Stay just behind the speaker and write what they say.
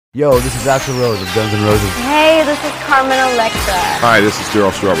Yo, this is Axl Rose of Guns N' Roses. Hey, this is Carmen Electra. Hi, this is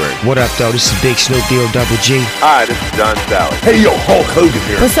Daryl Strawberry. What up, though? This is Big Snoop Double G. Hi, this is John Sally. Hey, yo, Hulk Hogan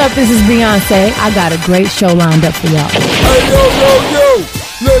here. What's up? This is Beyonce. I got a great show lined up for y'all. Hey, yo.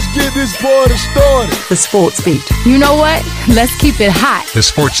 Let's get this party started. The Sports Beat. You know what? Let's keep it hot. The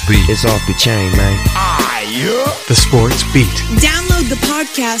Sports Beat. It's off the chain, man. Yeah. The Sports Beat. Download the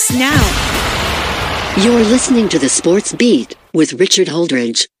podcast now. You're listening to The Sports Beat with Richard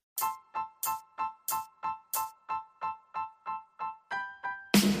Holdridge.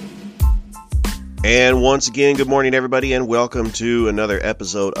 And once again, good morning, everybody, and welcome to another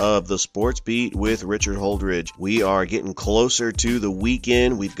episode of The Sports Beat with Richard Holdridge. We are getting closer to the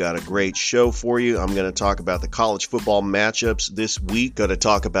weekend. We've got a great show for you. I'm going to talk about the college football matchups this week. Going to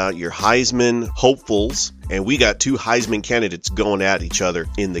talk about your Heisman hopefuls. And we got two Heisman candidates going at each other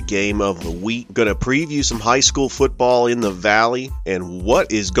in the game of the week. Going to preview some high school football in the Valley and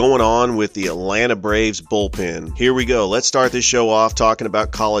what is going on with the Atlanta Braves bullpen. Here we go. Let's start this show off talking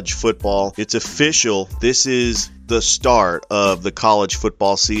about college football. It's official. This is the start of the college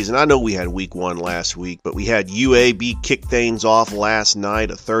football season. I know we had week one last week, but we had UAB kick things off last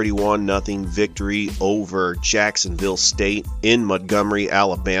night, a 31-0 victory over Jacksonville State in Montgomery,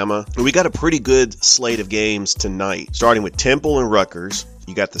 Alabama. And we got a pretty good slate of games tonight, starting with Temple and Rutgers.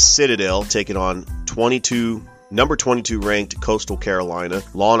 You got the Citadel taking on number 22 ranked Coastal Carolina.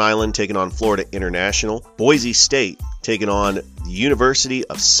 Long Island taking on Florida International. Boise State taking on the University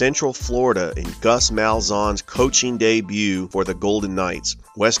of Central Florida in Gus Malzahn's coaching debut for the Golden Knights.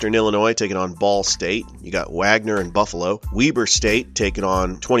 Western Illinois taking on Ball State. You got Wagner and Buffalo. Weber State taking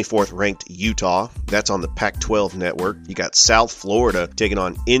on 24th ranked Utah. That's on the Pac-12 network. You got South Florida taking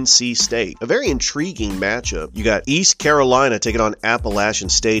on NC State. A very intriguing matchup. You got East Carolina taking on Appalachian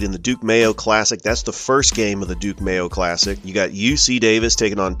State in the Duke Mayo Classic. That's the first game of the Duke Mayo Classic. You got UC Davis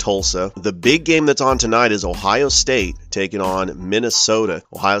taking on Tulsa. The big game that's on tonight is Ohio State taking on Minnesota.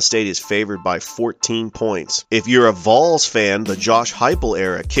 Ohio State is favored by 14 points. If you're a Vols fan, the Josh Heupel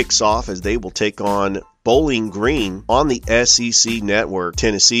era kicks off as they will take on Bowling Green on the SEC network.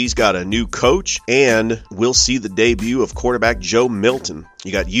 Tennessee's got a new coach, and we'll see the debut of quarterback Joe Milton.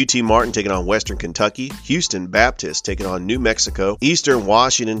 You got UT Martin taking on Western Kentucky, Houston Baptist taking on New Mexico, Eastern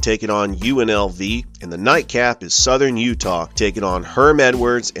Washington taking on UNLV, and the nightcap is Southern Utah taking on Herm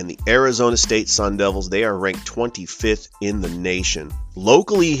Edwards and the Arizona State Sun Devils. They are ranked 25th in the nation.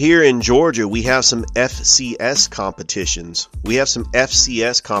 Locally here in Georgia, we have some FCS competitions.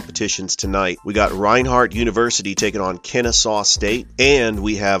 Tonight. We got Reinhardt University taking on Kennesaw State, and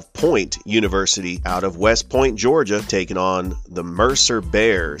we have Point University out of West Point, Georgia, taking on the Mercer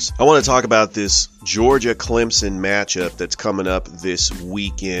Bears. I want to talk about this Georgia-Clemson matchup that's coming up this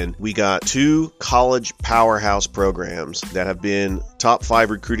weekend. We got two college powerhouse programs that have been top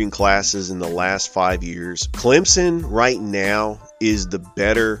 5 recruiting classes in the last 5 years. Clemson right now is the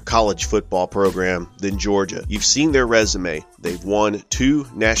better college football program than Georgia. You've seen their resume. They've won 2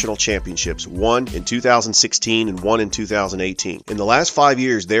 national championships, one in 2016 and one in 2018. In the last 5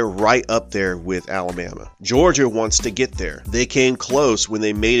 years, they're right up there with Alabama. Georgia wants to get there. They came close when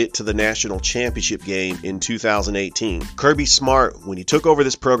they made it to the national championship game in 2018. Kirby Smart, when he took over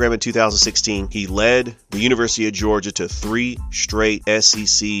this program in 2016, he led the University of Georgia to 3 straight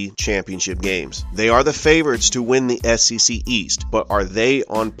SEC championship games. They are the favorites to win the SEC East, but are they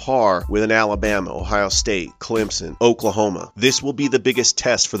on par with an Alabama, Ohio State, Clemson, Oklahoma? This will be the biggest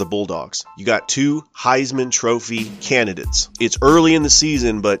test for the Bulldogs. You got 2 Heisman Trophy candidates. It's early in the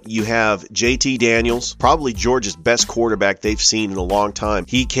season, but you have JT Daniels, probably Georgia's best quarterback they've seen in a long time.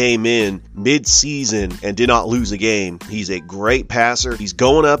 He came in mid-season and did not lose a game. He's a great passer. He's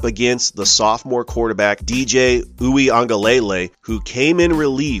going up against the sophomore quarterback, DJ Uiagalelei, who came in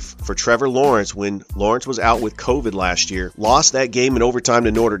relief for Trevor Lawrence when Lawrence was out with COVID last year. Lost that game in overtime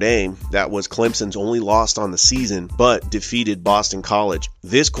to Notre Dame. That was Clemson's only loss on the season, but defeated Boston College.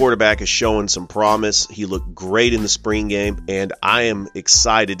 This quarterback is showing some promise. He looked great in the spring game, and I am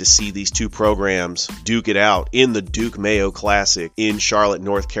excited to see these two programs duke it out in the Duke Mayo Classic in Charlotte,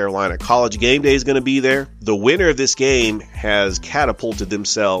 North Carolina. College game day is going to be there. The winner of this game has catapulted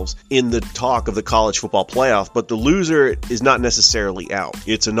themselves in the talk of the college football playoff, but the loser is not necessarily out.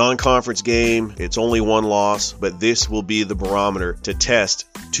 It's a non-conference game. It's only one loss, but this will be the barometer to test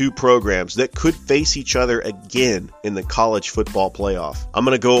two programs that could face each other again in the college football playoff. I'm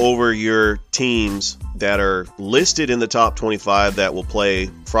going to go over your teams that are listed in the top 25 that will play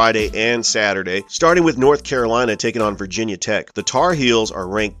Friday and Saturday, starting with North Carolina taking on Virginia Tech. The Tar Heels are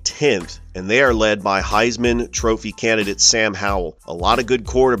ranked 10th, and they are led by Heisman Trophy candidate Sam Howell. A lot of good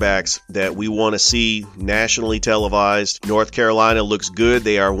quarterbacks that we want to see nationally televised. North Carolina looks good.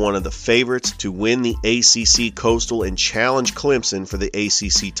 They are one of the favorites to win the ACC Coastal and challenge Clemson for the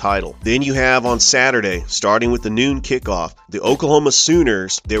ACC title. Then you have on Saturday, starting with the noon kickoff, the Oklahoma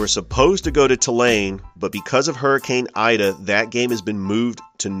Sooners. They were supposed to go to Tulane, but because of Hurricane Ida, that game has been moved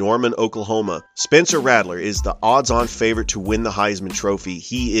to Norman, Oklahoma. Spencer Rattler is the odds-on favorite to win the Heisman Trophy.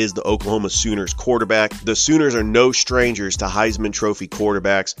 He is the Oklahoma Sooners quarterback. The Sooners are no strangers to Heisman Trophy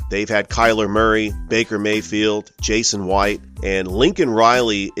quarterbacks. They've had Kyler Murray, Baker Mayfield, Jason White, and Lincoln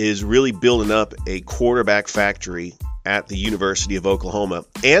Riley is really building up a quarterback factory at the University of Oklahoma,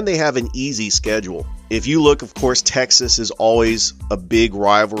 and they have an easy schedule. If you look, of course, Texas is always a big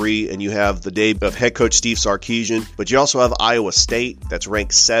rivalry, and you have the day of head coach Steve Sarkisian, but you also have Iowa State that's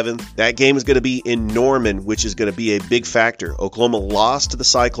ranked 7th. That game is going to be in Norman, which is going to be a big factor. Oklahoma lost to the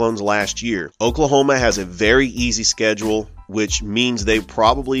Cyclones last year. Oklahoma has a very easy schedule, which means they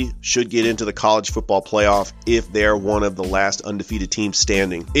probably should get into the college football playoff if they're one of the last undefeated teams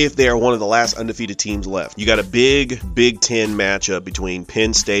standing. If they are one of the last undefeated teams left. You got a big Big Ten matchup between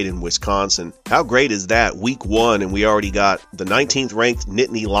Penn State and Wisconsin. How great is that? Week 1, and we already got the 19th ranked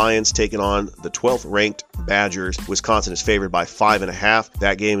Nittany Lions taking on the 12th ranked Badgers. Wisconsin is favored by 5.5.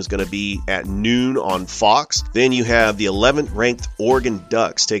 That game is going to be at noon on Fox. Then you have the 11th ranked Oregon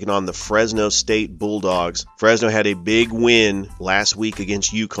Ducks taking on the Fresno State Bulldogs. Fresno had a big win last week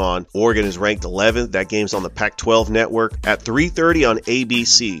against UConn. Oregon is ranked 11th. That game's on the Pac-12 network. At 3:30 on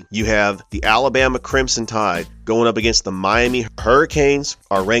ABC, you have the Alabama Crimson Tide going up against the Miami Hurricanes,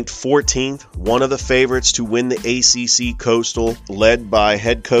 are ranked 14th, one of the favorites to win the ACC Coastal, led by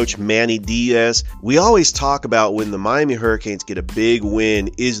head coach Manny Diaz. We always talk about when the Miami Hurricanes get a big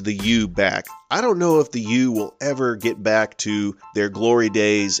win, is the U back? I don't know if the U will ever get back to their glory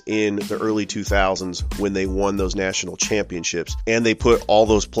days in the early 2000s when they won those national championships and they put all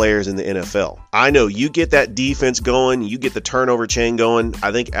those players in the NFL. I know you get that defense going, you get the turnover chain going.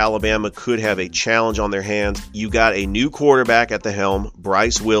 I think Alabama could have a challenge on their hands. You got a new quarterback at the helm,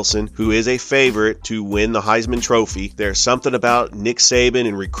 Bryce Wilson, who is a favorite to win the Heisman Trophy. There's something about Nick Saban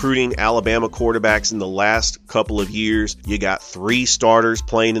and recruiting Alabama quarterbacks in the last couple of years. You got 3 starters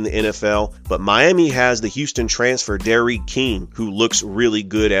playing in the NFL, but Miami has the Houston transfer, Derrick King, who looks really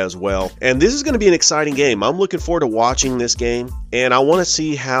good as well. And this is going to be an exciting game. I'm looking forward to watching this game, and I want to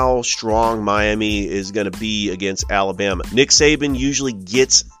see how strong Miami is going to be against Alabama. Nick Saban usually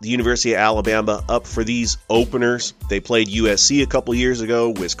gets the University of Alabama up for these openers. They played USC a couple years ago,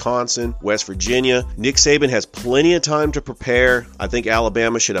 Wisconsin, West Virginia. Nick Saban has plenty of time to prepare. I think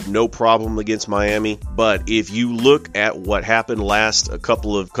Alabama should have no problem against Miami. But if you look at what happened last a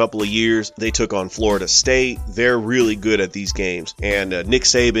couple of years, they took on Florida State. They're really good at these games. And Nick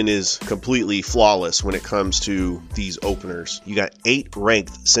Saban is completely flawless when it comes to these openers. You got 8th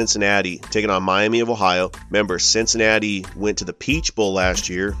ranked Cincinnati taking on Miami of Ohio. Remember, Cincinnati went to the Peach Bowl last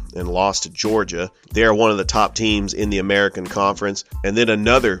year and lost to Georgia. They are one of the top teams in the American Conference. And then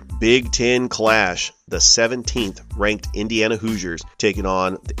another Big Ten clash. The 17th ranked Indiana Hoosiers taking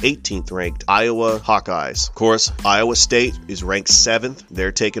on the 18th ranked Iowa Hawkeyes. Of course, Iowa State is ranked 7th.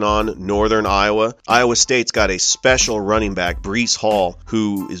 They're taking on Northern Iowa. Iowa State's got a special running back, Breece Hall,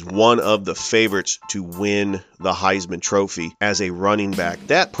 who is one of the favorites to win the Heisman Trophy as a running back.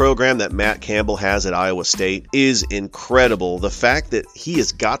 That program that Matt Campbell has at Iowa State is incredible. The fact that he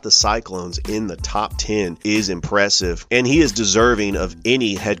has got the Cyclones in the top 10 is impressive, and he is deserving of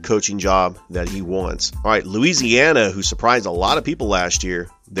any head coaching job that he wants. All right, Louisiana, who surprised a lot of people last year,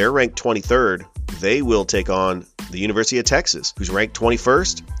 they're ranked 23rd. They will take on the University of Texas, who's ranked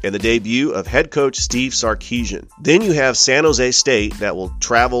 21st, and the debut of head coach Steve Sarkisian. Then you have San Jose State that will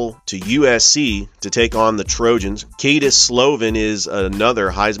travel to USC to take on the Trojans. Kedis Sloven is another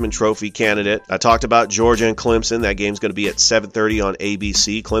Heisman Trophy candidate. I talked about Georgia and Clemson. That game's going to be at 7:30 on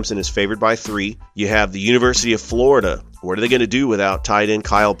ABC. Clemson is favored by 3. You have the University of Florida. What are they going to do without tight end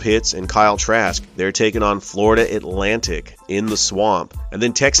Kyle Pitts and Kyle Trask? They're taking on Florida Atlantic in the Swamp. And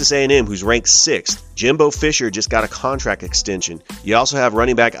then Texas A&M, who's ranked 6th. Jimbo Fisher just got a contract extension. You also have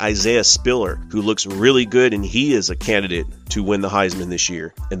running back Isaiah Spiller, who looks really good, and he is a candidate to win the Heisman this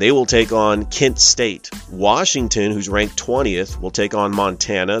year. And they will take on Kent State. Washington, who's ranked 20th, will take on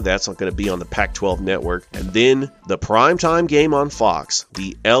Montana. That's not going to be on the Pac-12 network. And then the primetime game on Fox,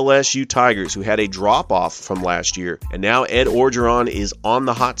 the LSU Tigers, who had a drop-off from last year, and now Ed Orgeron is on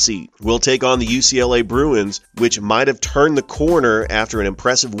the hot seat, will take on the UCLA Bruins, which might have turned the corner after an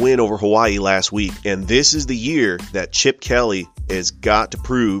impressive win over Hawaii last week. And this is the year that Chip Kelly has got to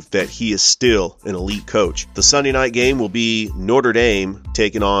prove that he is still an elite coach. The Sunday night game will be Notre Dame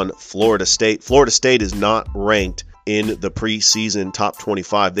taking on Florida State. Florida State is not ranked in the preseason top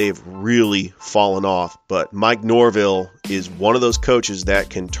 25. They have really fallen off, but Mike Norvell is one of those coaches that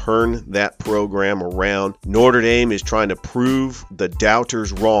can turn that program around. Notre Dame is trying to prove the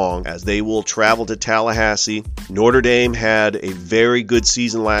doubters wrong as they will travel to Tallahassee. Notre Dame had a very good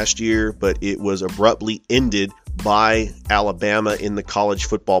season last year, but it was abruptly ended by Alabama in the college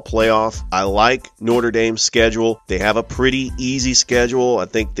football playoff. I like Notre Dame's schedule. They have a pretty easy schedule. I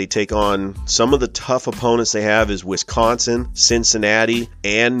think they take on some of the tough opponents they have is Wisconsin, Cincinnati,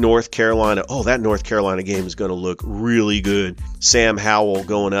 and North Carolina. Oh, that North Carolina game is going to look really good. Sam Howell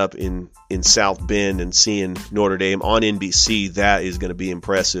going up in South Bend and seeing Notre Dame on NBC, that is going to be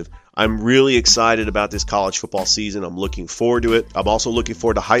impressive. I'm really excited about this college football season. I'm looking forward to it. I'm also looking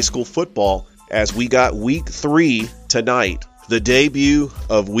forward to high school football as we got week 3 tonight. The debut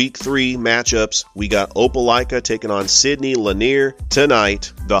of week 3 matchups. We got Opelika taking on Sidney Lanier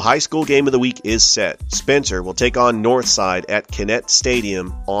tonight. The high school game of the week is set. Spencer will take on Northside at Kinnett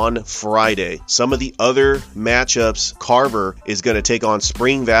Stadium on Friday. Some of the other matchups, Carver is going to take on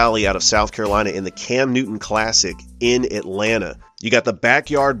Spring Valley out of South Carolina in the Cam Newton Classic in Atlanta. You got the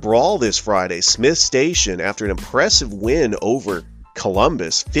backyard brawl this Friday. Smith Station, after an impressive win over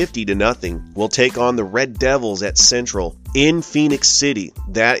Columbus 50-0, will take on the Red Devils at Central in Phoenix City.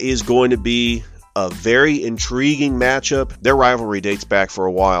 That is going to be a very intriguing matchup. Their rivalry dates back for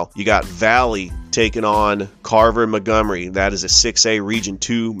a while. You got Valley taking on Carver and Montgomery. That is a 6A Region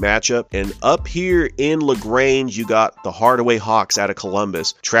 2 matchup. And up here in LaGrange, you got the Hardaway Hawks out of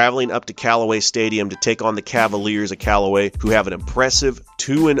Columbus traveling up to Callaway Stadium to take on the Cavaliers of Callaway, who have an impressive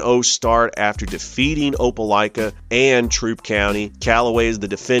 2-0 start after defeating Opelika and Troup County. Callaway is the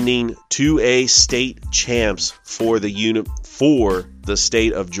defending 2A state champs for the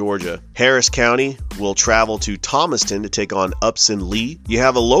state of Georgia. Harris County will travel to Thomaston to take on Upson Lee. You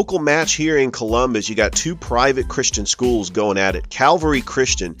have a local match here in Columbus. You got 2 private Christian schools going at it. Calvary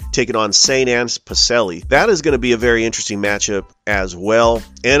Christian taking on St. Anne's Pacelli. That is going to be a very interesting matchup as well.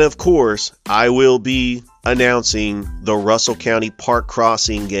 And of course, I will be announcing the Russell County Park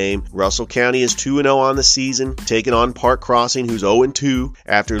Crossing game. Russell County is 2-0 on the season, taking on Park Crossing, who's 0-2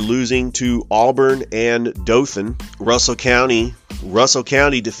 after losing to Auburn and Dothan. Russell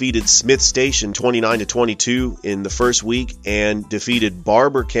County defeated Smith Station 29-22 in the first week and defeated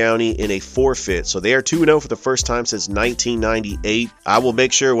Barber County in a forfeit. So they are 2-0 for the first time since 1998. I will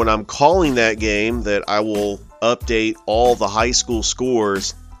make sure when I'm calling that game that I will update all the high school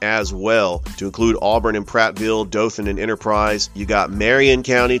scores as well, to include Auburn and Prattville, Dothan and Enterprise. You got Marion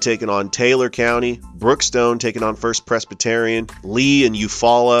County taking on Taylor County, Brookstone taking on First Presbyterian, Lee and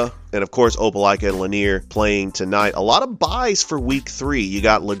Eufaula, and of course Opelika and Lanier playing tonight. A lot of byes for week 3. You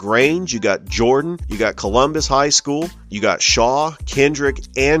got LaGrange, you got Jordan, you got Columbus High School, you got Shaw, Kendrick,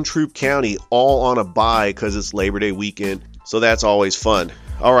 and Troup County all on a bye because it's Labor Day weekend. So that's always fun.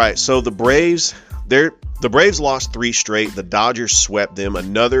 All right, so the Braves lost 3 straight. The Dodgers swept them.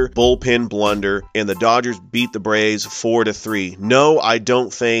 Another bullpen blunder, and the Dodgers beat the Braves 4-3. No, I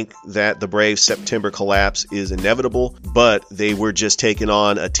don't think that the Braves' September collapse is inevitable, but they were just taking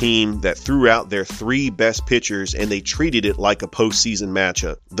on a team that threw out their 3 best pitchers, and they treated it like a postseason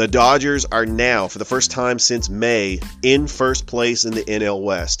matchup. The Dodgers are now, for the first time since May, in first place in the NL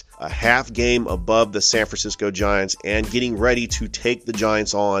West, a half game above the San Francisco Giants, and getting ready to take the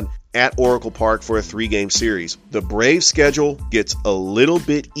Giants on at Oracle Park for a 3-game series. The Braves' schedule gets a little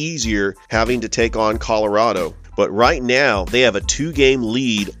bit easier having to take on Colorado, but right now they have a 2-game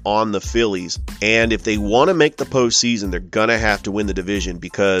lead on the Phillies, and if they want to make the postseason, they're gonna have to win the division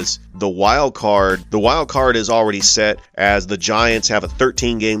because the wild card is already set as the Giants have a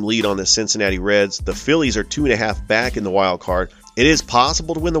 13-game lead on the Cincinnati Reds. The Phillies are 2.5 back in the wild card. It is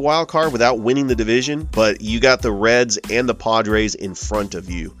possible to win the wild card without winning the division, but you got the Reds and the Padres in front of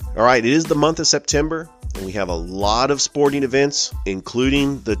you. All right, it is the month of September, and we have a lot of sporting events,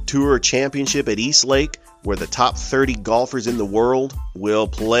 including the Tour Championship at East Lake, where the top 30 golfers in the world will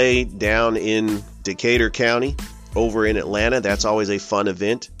play down in Decatur County over in Atlanta. That's always a fun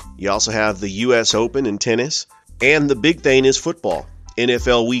event. You also have the U.S. Open in tennis. And the big thing is football.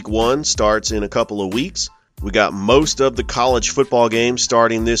 NFL Week 1 starts in a couple of weeks. We got most of the college football games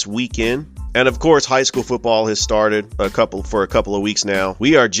starting this weekend. And of course, high school football has started for a couple of weeks now.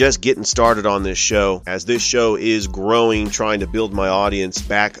 We are just getting started on this show, as this show is growing, trying to build my audience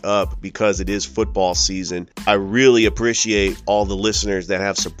back up because it is football season. I really appreciate all the listeners that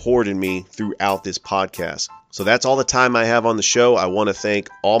have supported me throughout this podcast. So that's all the time I have on the show. I want to thank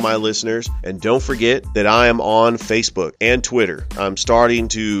all my listeners. And don't forget that I am on Facebook and Twitter. I'm starting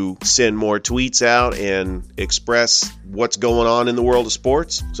to send more tweets out and express what's going on in the world of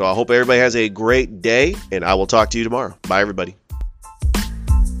sports. So I hope everybody has a great day, and I will talk to you tomorrow. Bye, everybody.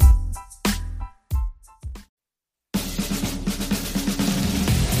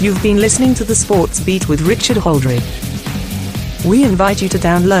 You've been listening to The Sports Beat with Richard Holdridge. We invite you to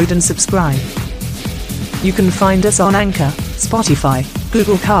download and subscribe. You can find us on Anchor, Spotify,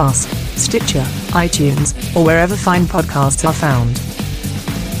 Google Cast, Stitcher, iTunes, or wherever fine podcasts are found.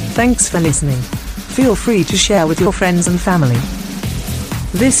 Thanks for listening. Feel free to share with your friends and family.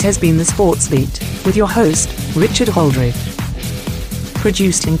 This has been The Sports Beat, with your host, Richard Holdridge.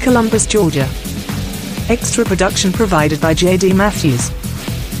 Produced in Columbus, Georgia. Extra production provided by J.D. Matthews.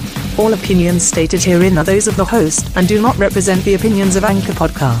 All opinions stated herein are those of the host and do not represent the opinions of Anchor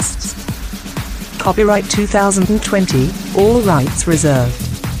Podcasts. Copyright 2020, all rights reserved.